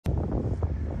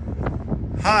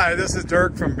Hi, this is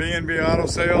Dirk from B&B Auto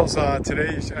Sales.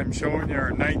 Today I'm showing you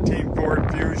our 19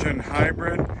 Ford Fusion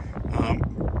Hybrid.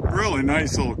 Really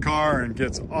nice little car and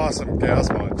gets awesome gas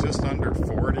mileage, just under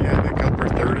 40, I think upper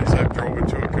 30s. I've drove it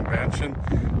to a convention.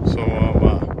 So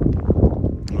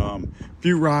a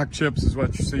few rock chips is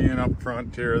what you're seeing up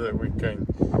front here that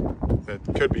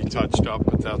could be touched up,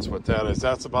 but that's what that is.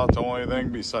 That's about the only thing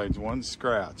besides one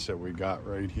scratch that we got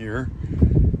right here.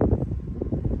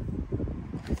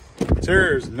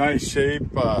 Interior is nice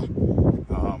shape,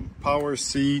 power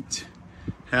seat,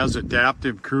 has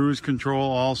adaptive cruise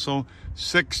control also.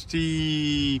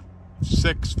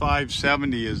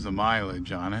 66,570 is the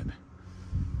mileage on it.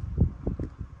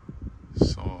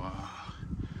 So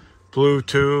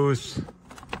Bluetooth,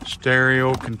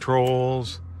 stereo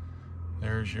controls,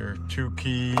 there's your 2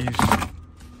 keys.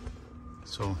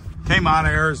 So came out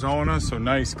of Arizona, so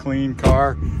nice clean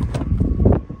car.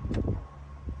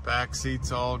 Back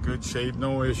seat's all good shape,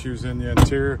 no issues in the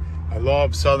interior. I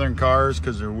love Southern cars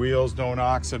because their wheels don't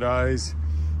oxidize.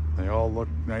 They all look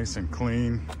nice and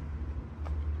clean.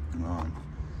 Like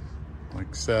I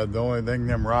said, the only thing,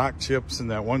 them rock chips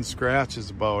and that one scratch is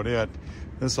about it.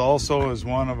 This also is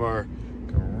one of our,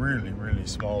 really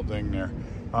small ding there.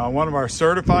 One of our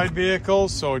certified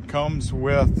vehicles, so it comes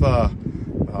with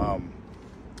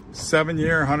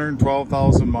 7-year,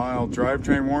 112,000 mile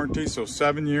drivetrain warranty. So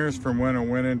 7 years from when it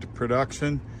went into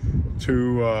production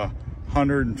to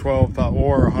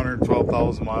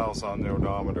 112,000 miles on the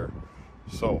odometer.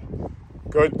 So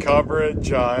good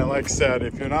coverage. Like I said,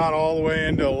 if you're not all the way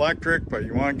into electric, but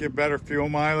you want to get better fuel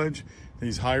mileage,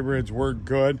 these hybrids work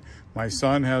good. My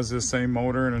son has this same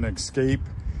motor in an Escape,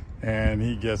 and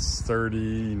he gets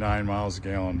 39 miles a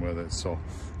gallon with it. So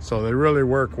they really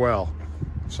work well.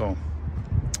 So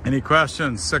any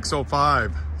questions?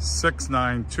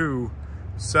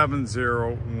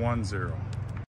 605-692-7010.